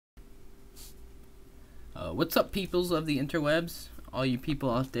What's up, peoples of the interwebs? All you people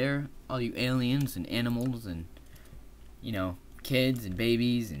out there, all you aliens and animals and, kids and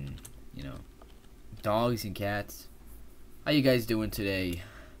babies and, dogs and cats. How you guys doing today?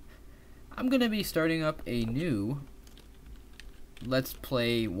 I'm gonna be starting up a new Let's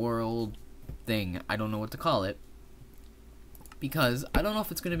Play world thing. I don't know what to call it, because I don't know if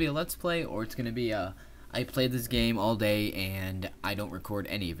it's gonna be a Let's Play or it's gonna be a I play this game all day and I don't record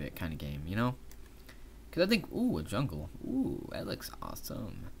any of it kind of game, Because I think, ooh, a jungle. Ooh, that looks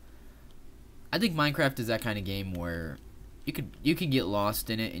awesome. I think Minecraft is that kind of game where you can get lost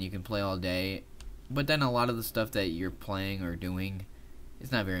in it and you can play all day, but then a lot of the stuff that you're playing or doing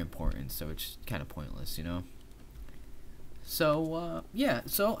is not very important, so it's kind of pointless, So, yeah,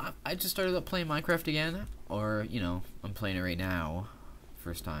 so I just started up playing Minecraft again, or, I'm playing it right now.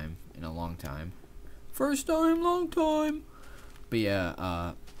 First time in a long time. First time, long time. But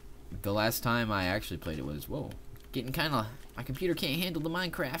yeah, the last time I actually played it was, getting kind of, my computer can't handle the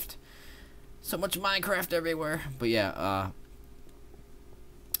Minecraft. So much Minecraft everywhere. But yeah,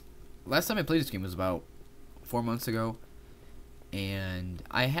 last time I played this game was about 4 months ago. And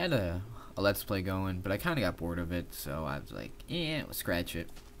I had a Let's Play going, but I kind of got bored of it. So I was like, yeah, we'll scratch it.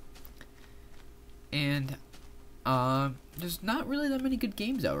 And there's not really that many good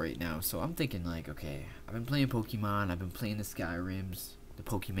games out right now. So I'm thinking like, okay, I've been playing Pokemon. I've been playing the Skyrims. The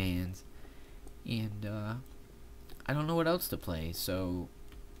Pokemans, and I don't know what else to play, so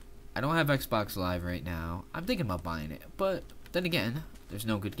I don't have Xbox Live right now. I'm thinking about buying it, but then again, there's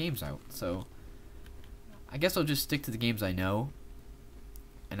no good games out, so I guess I'll just stick to the games I know.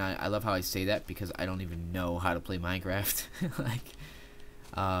 And I love how I say that, because I don't even know how to play Minecraft.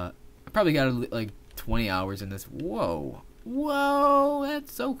 I probably got like 20 hours in this. Whoa,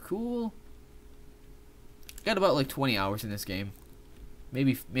 that's so cool. Got about like 20 hours in this game.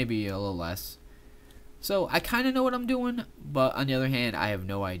 Maybe a little less. So I kind of know what I'm doing, but on the other hand, I have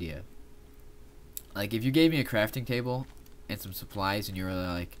no idea. Like, if you gave me a crafting table and some supplies and you were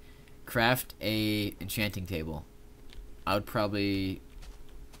like, craft a enchanting table, I would probably,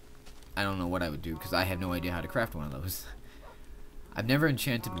 I don't know what I would do, because I have no idea how to craft one of those. I've never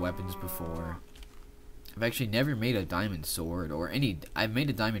enchanted weapons before. I've actually never made a diamond sword or any. I've made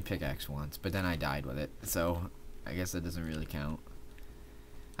a diamond pickaxe once, but then I died with it, so I guess that doesn't really count.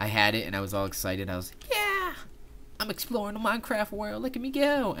 I had it and I was all excited. I was like, yeah, I'm exploring the Minecraft world. Look at me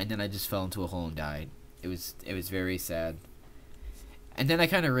go! And then I just fell into a hole and died. It was very sad. And then I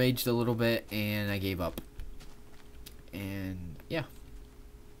kind of raged a little bit and I gave up. And yeah,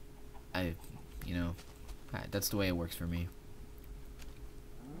 that's the way it works for me.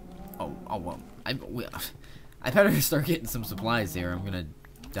 Well, I better start getting some supplies here. I'm gonna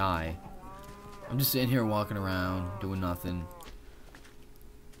die. I'm just sitting here walking around doing nothing.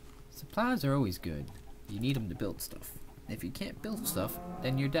 Supplies are always good. You need them to build stuff. If you can't build stuff,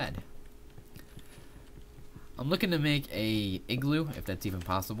 then you're dead. I'm looking to make a igloo, if that's even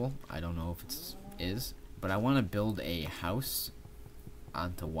possible. I don't know if it is, but I want to build a house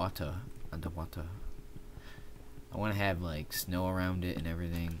onto water. I want to have like snow around it and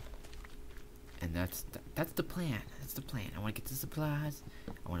everything. And that's the plan. That's the plan. I want to get the supplies.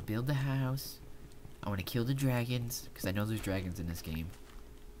 I want to build the house. I want to kill the dragons, because I know there's dragons in this game.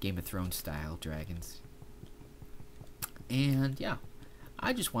 Game of Thrones style dragons. And yeah,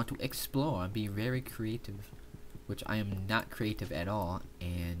 I just want to explore and be very creative, which I am not creative at all.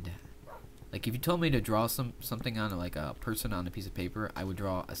 And like, if you told me to draw something on like a person on a piece of paper, I would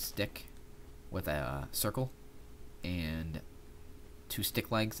draw a stick with a circle and 2 stick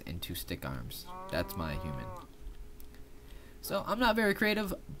legs and 2 stick arms. That's my human. So I'm not very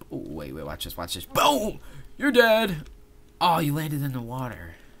creative. Oh, wait, watch this. Boom! You're dead. Oh, you landed in the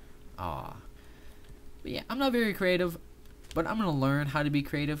water. Aw. But yeah, I'm not very creative, but I'm gonna learn how to be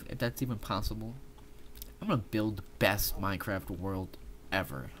creative, if that's even possible. I'm gonna build the best Minecraft world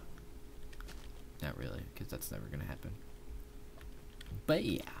ever. Not really, because that's never gonna happen. But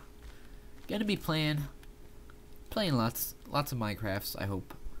yeah, gonna be playing lots of Minecrafts, I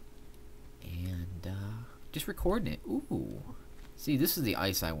hope, and just recording it. Ooh, see, this is the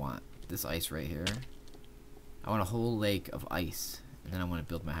ice I want. This ice right here. I want a whole lake of ice. And then I want to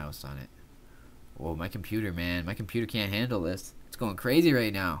build my house on it. Whoa, my computer, man. My computer can't handle this. It's going crazy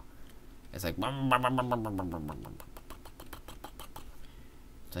right now. It's like...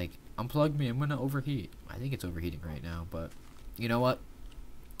 It's like, unplug me. I'm going to overheat. I think it's overheating right now, but... You know what?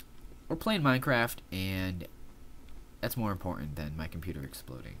 We're playing Minecraft, and... That's more important than my computer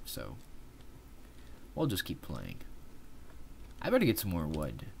exploding, so... We'll just keep playing. I better get some more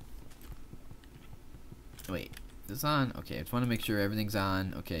wood. Wait. This on? Okay, I just want to make sure everything's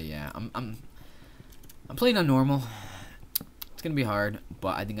on. Okay, yeah. I'm I'm playing on normal. It's gonna be hard,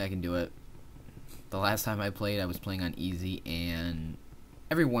 but I think I can do it. The last time I played, I was playing on easy, and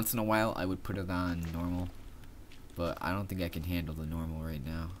every once in a while, I would put it on normal. But I don't think I can handle the normal right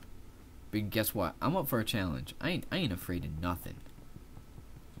now. But guess what? I'm up for a challenge. I ain't afraid of nothing.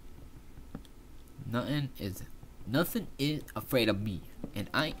 Nothing is afraid of me, and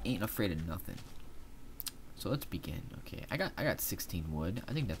I ain't afraid of nothing. So let's begin. Okay, I got 16 wood.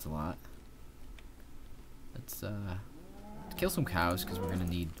 I think that's a lot. Let's kill some cows because we're gonna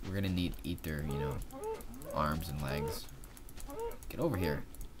need eat their, you know, arms and legs. Get over here.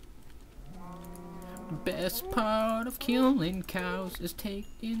 The best part of killing cows is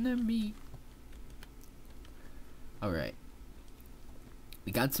taking their meat. Alright.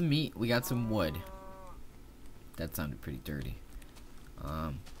 We got some meat, we got some wood. That sounded pretty dirty.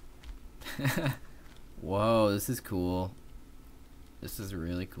 Whoa, this is cool. This is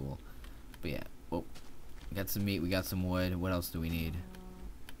really cool. But yeah, whoa. We got some meat, we got some wood. What else do we need?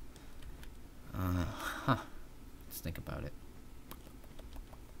 Let's think about it.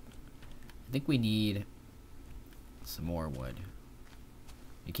 I think we need some more wood.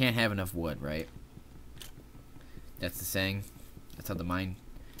 You can't have enough wood, right? That's the saying. That's how the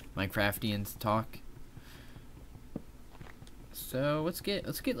Minecraftians talk. So let's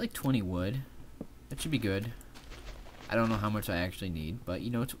get like 20 wood. That should be good. I don't know how much I actually need, but you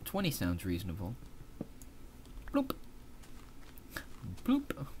know, 20 sounds reasonable. Bloop.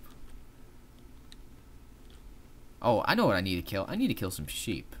 Bloop. Oh, I know what I need to kill. I need to kill some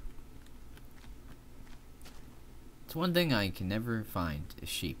sheep. It's one thing I can never find is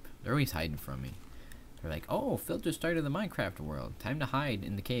sheep. They're always hiding from me. They're like, oh, Phil just started the Minecraft world. Time to hide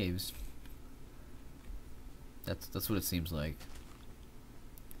in the caves. That's what it seems like.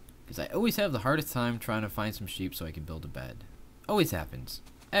 Because I always have the hardest time trying to find some sheep so I can build a bed. Always happens.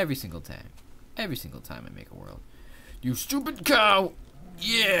 Every single time. Every single time I make a world. You stupid cow!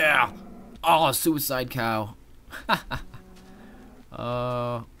 Yeah! Oh, suicide cow.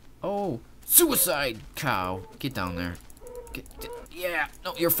 Oh, suicide cow. Get down there. Yeah,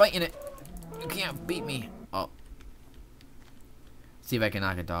 no, you're fighting it. You can't beat me. Oh. See if I can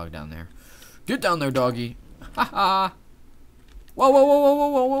knock a dog down there. Get down there, doggy. Haha. Whoa, whoa, whoa, whoa,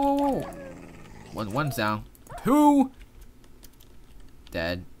 whoa, whoa, whoa, whoa. One's down. Two.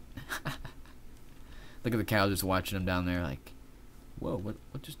 Dead. Look at the cow just watching him down there like, whoa,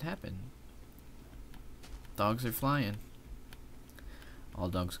 what just happened? Dogs are flying. All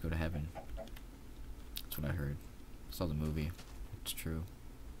dogs go to heaven. That's what I heard. I saw the movie. It's true.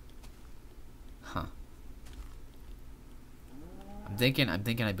 Huh. I'm thinking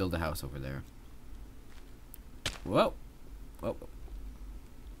I build a house over there. Whoa. Whoa.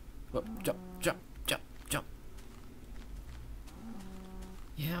 Whoa. Jump, jump, jump, jump.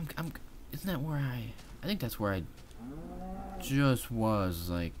 Yeah, isn't that where I think that's where I just was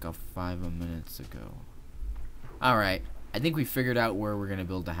like 5 minutes ago. Alright. I think we figured out where we're gonna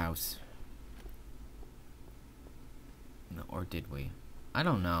build the house. No, or did we? I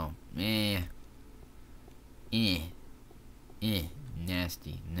don't know.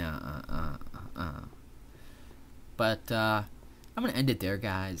 Nasty. Nah, But, I'm gonna end it there,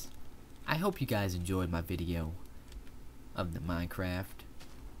 guys. I hope you guys enjoyed my video of the Minecraft.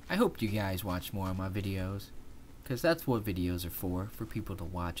 I hope you guys watch more of my videos, because that's what videos are for people to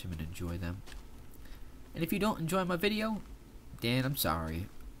watch them and enjoy them. And if you don't enjoy my video, then I'm sorry.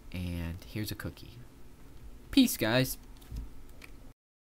 And here's a cookie. Peace, guys.